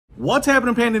What's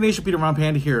happening, Panda Nation? Peter Ron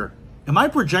Panda here. Am I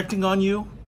projecting on you?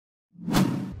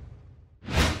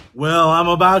 Well, I'm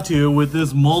about to with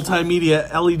this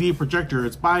multimedia LED projector.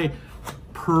 It's by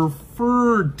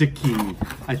PFERDEKI,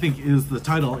 I think is the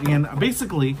title. And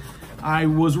basically, I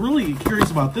was really curious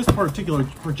about this particular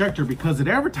projector because it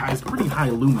advertised pretty high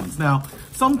lumens. Now,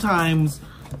 sometimes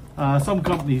some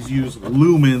companies use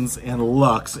lumens and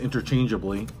lux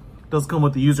interchangeably. It does come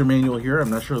with the user manual here.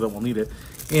 I'm not sure that we'll need it.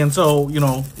 And so, you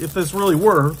know, if this really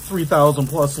were 3,000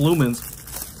 plus lumens,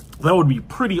 that would be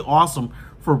pretty awesome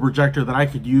for a projector that I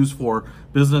could use for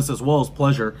business as well as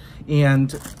pleasure.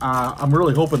 And I'm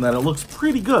really hoping that it looks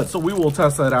pretty good. So we will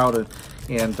test that out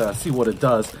and see what it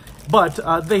does. But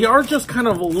they are just kind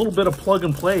of a little bit of plug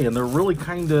and play, and they're really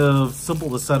kind of simple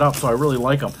to set up, so I really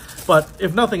like them. But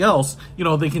if nothing else, you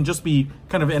know, they can just be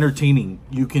kind of entertaining.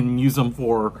 You can use them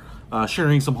for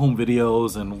sharing some home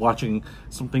videos and watching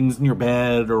some things in your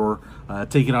bed, or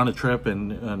take it on a trip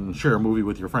and share a movie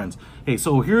with your friends. Hey,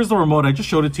 so here's the remote. I just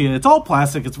showed it to you. It's all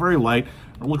plastic. It's very light.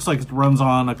 It looks like it runs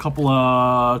on a couple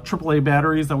of AAA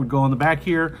batteries that would go on the back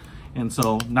here, and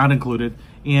so not included.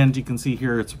 And you can see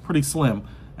here it's pretty slim.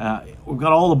 We've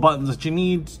got all the buttons that you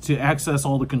need to access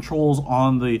all the controls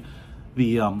on the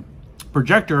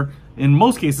projector. In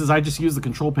most cases, I just use the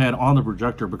control pad on the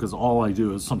projector because all I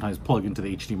do is sometimes plug into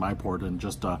the HDMI port and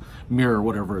just mirror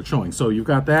whatever it's showing. So you've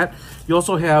got that. You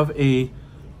also have a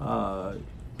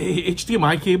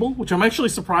HDMI cable, which I'm actually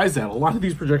surprised at. A lot of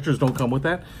these projectors don't come with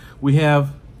that. We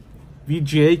have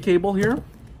VGA cable here.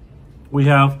 We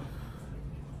have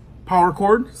power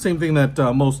cord, same thing that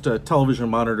most television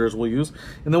monitors will use.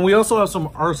 And then we also have some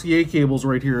RCA cables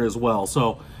right here as well.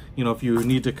 So, you know, if you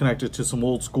need to connect it to some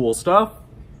old school stuff,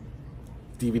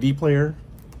 DVD player,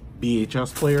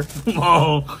 VHS player.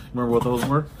 Oh, remember what those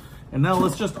were? And now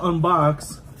let's just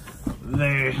unbox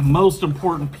the most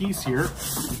important piece here,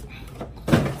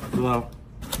 the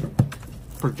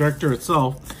projector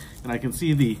itself. And I can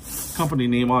see the company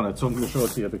name on it, so I'm going to show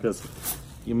it to you because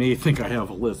you may think I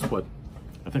have a list, but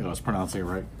I think I was pronouncing it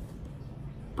right.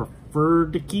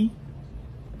 PFERDEKI,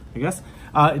 I guess.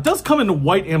 It does come in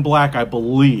white and black, I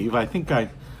believe. I think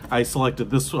I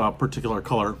selected this particular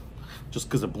color just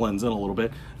because it blends in a little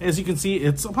bit. As you can see,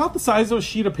 it's about the size of a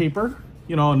sheet of paper,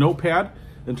 you know, a notepad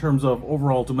in terms of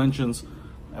overall dimensions.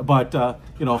 But,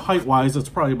 you know, height-wise, it's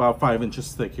probably about 5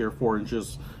 inches thick here, 4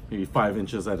 inches, maybe 5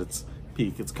 inches at its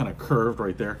peak. It's kind of curved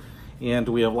right there. And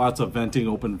we have lots of venting,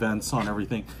 open vents on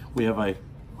everything. We have a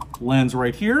lens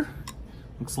right here.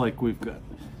 Looks like we've got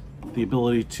the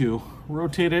ability to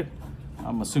rotate it.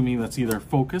 I'm assuming that's either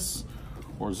focus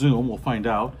or zoom. We'll find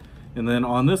out. And then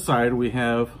on this side, we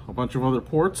have a bunch of other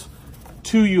ports.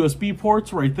 2 USB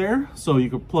ports right there. So you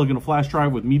could plug in a flash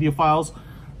drive with media files,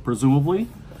 presumably.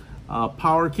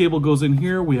 Power cable goes in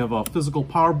here. We have a physical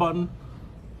power button,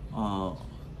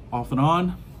 off and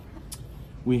on.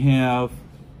 We have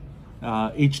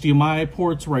HDMI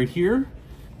ports right here.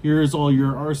 Here's all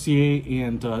your RCA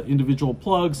and individual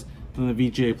plugs, and the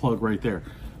VGA plug right there.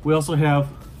 We also have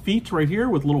feet right here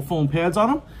with little foam pads on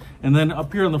them. And then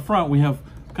up here in the front, we have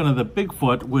kind of the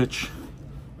Bigfoot, which,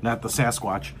 not the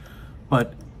Sasquatch,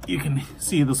 but you can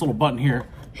see this little button here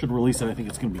should release it. I think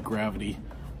it's going to be gravity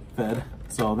fed.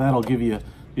 So that'll give you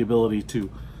the ability to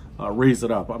raise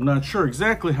it up. I'm not sure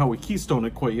exactly how we keystone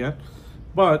it quite yet,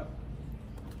 but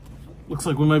looks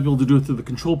like we might be able to do it through the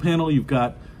control panel. You've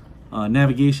got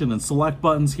navigation and select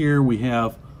buttons here. We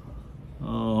have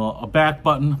a back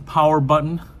button, power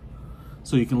button,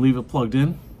 so you can leave it plugged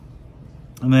in.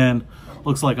 And then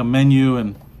looks like a menu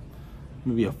and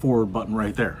maybe a forward button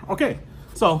right there. Okay,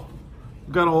 so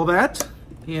we've got all that,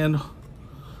 and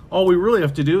all we really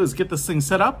have to do is get this thing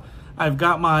set up. I've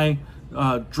got my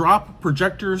drop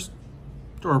projectors,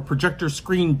 or projector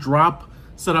screen drop,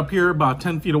 set up here about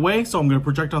 10 feet away, so I'm going to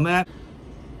project on that.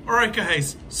 All right,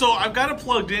 guys, so I've got it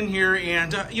plugged in here,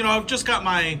 and you know, I've just got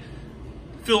my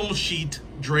film sheet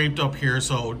draped up here,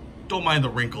 so don't mind the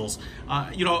wrinkles.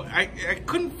 You know, I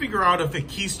couldn't figure out if it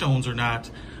keystones or not,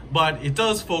 but it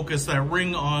does focus. That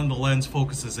ring on the lens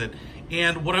focuses it.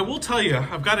 And what I will tell you,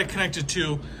 I've got it connected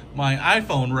to my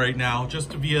iPhone right now,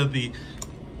 just via the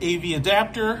AV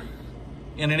adapter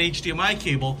and an HDMI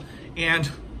cable, and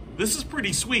this is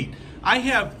pretty sweet. I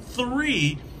have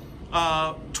 3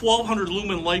 1200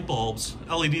 lumen light bulbs,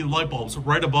 LED light bulbs,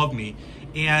 right above me,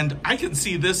 and I can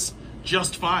see this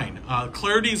just fine.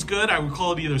 Clarity is good. I would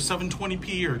call it either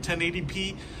 720p or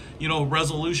 1080p. You know,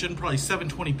 resolution, probably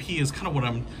 720p is kind of what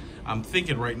I'm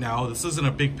thinking right now. This isn't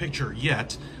a big picture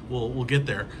yet. We'll get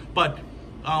there, but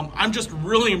I'm just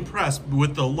really impressed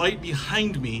with the light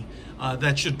behind me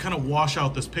that should kind of wash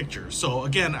out this picture. So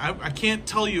again, I can't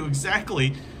tell you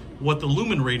exactly what the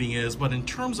lumen rating is, but in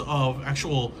terms of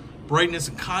actual brightness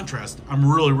and contrast, I'm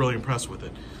really impressed with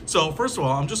it. So first of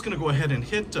all, I'm just gonna go ahead and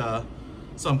hit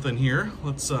something here.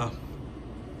 Let's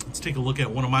take a look at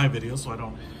one of my videos so I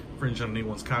don't infringe on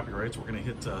anyone's copyrights. We're gonna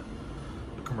hit a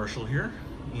commercial here,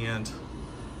 and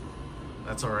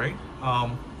that's all right.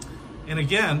 And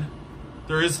again,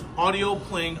 there is audio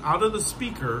playing out of the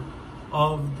speaker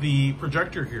of the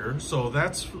projector here, so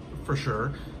that's for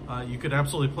sure. You could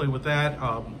absolutely play with that.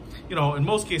 You know, in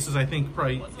most cases, I think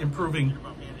probably improving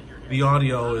the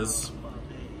audio is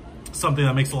something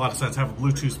that makes a lot of sense. Have a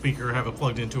Bluetooth speaker, have it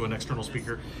plugged into an external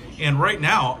speaker. And right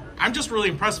now, I'm just really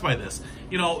impressed by this.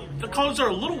 You know, the colors are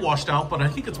a little washed out, but I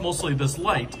think it's mostly this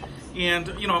light,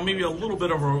 and you know, maybe a little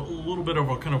bit of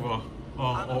a kind of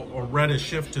a reddish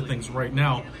shift to things right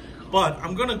now. But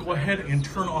I'm gonna go ahead and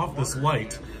turn off this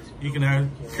light. You can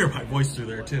hear my voice through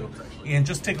there too. And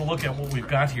just take a look at what we've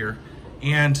got here.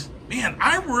 And man,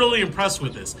 I'm really impressed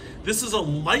with this. This is a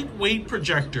lightweight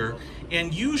projector,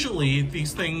 and usually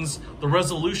these things, the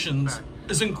resolutions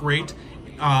isn't great.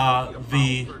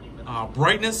 The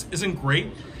brightness isn't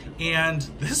great, and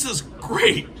this is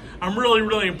great. I'm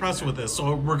really impressed with this.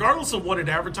 So regardless of what it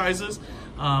advertises,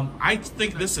 I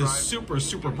think this is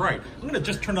super bright. I'm gonna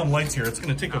just turn on lights here. It's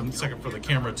gonna take a second for the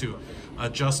camera to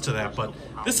adjust to that, but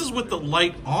this is with the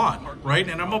light on, right?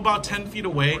 And I'm about 10 feet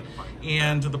away,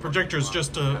 and the projector is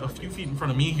just a few feet in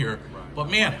front of me here. But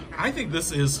man, I think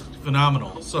this is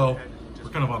phenomenal. So we're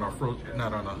kind of on our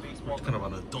kind of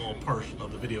on a dull part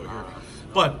of the video here,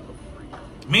 but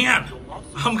man,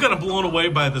 I'm kind of blown away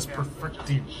by this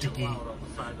PFERDEKI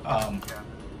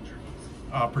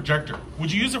projector.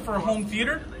 Would you use it for a home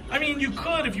theater? I mean, you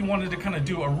could if you wanted to kind of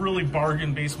do a really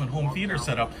bargain basement home theater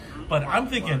setup, but I'm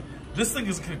thinking this thing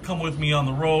is going to come with me on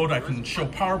the road. I can show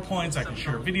PowerPoints, I can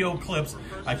share video clips,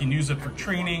 I can use it for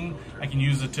training, I can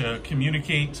use it to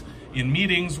communicate in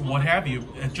meetings, what have you,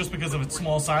 just because of its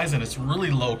small size and its really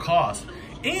low cost.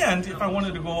 And if I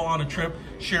wanted to go on a trip,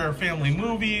 share family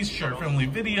movies, share family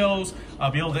videos,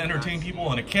 be able to entertain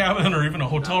people in a cabin or even a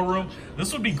hotel room,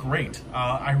 this would be great.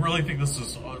 I really think this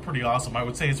is pretty awesome. I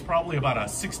would say it's probably about a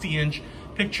 60-inch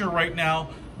picture right now,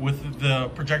 with the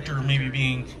projector maybe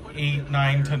being 8,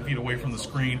 9, 10 feet away from the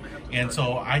screen. And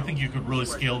so I think you could really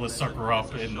scale this sucker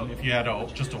up, and if you had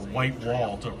just a white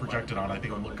wall to project it on, I think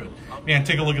it would look good. Man,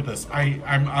 take a look at this.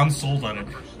 I'm sold on it.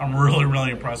 I'm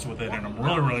really impressed with it, and I'm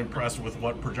really impressed with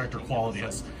what projector quality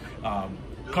has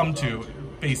come to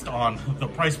based on the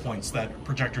price points that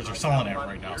projectors are selling at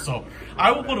right now. So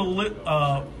I will put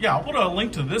I'll put a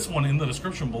link to this one in the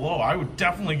description below. I would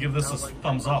definitely give this a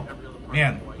thumbs up.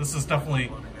 Man, this is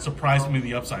definitely surprised me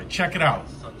the upside. Check it out.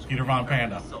 Peter Von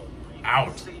Panda,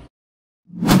 out.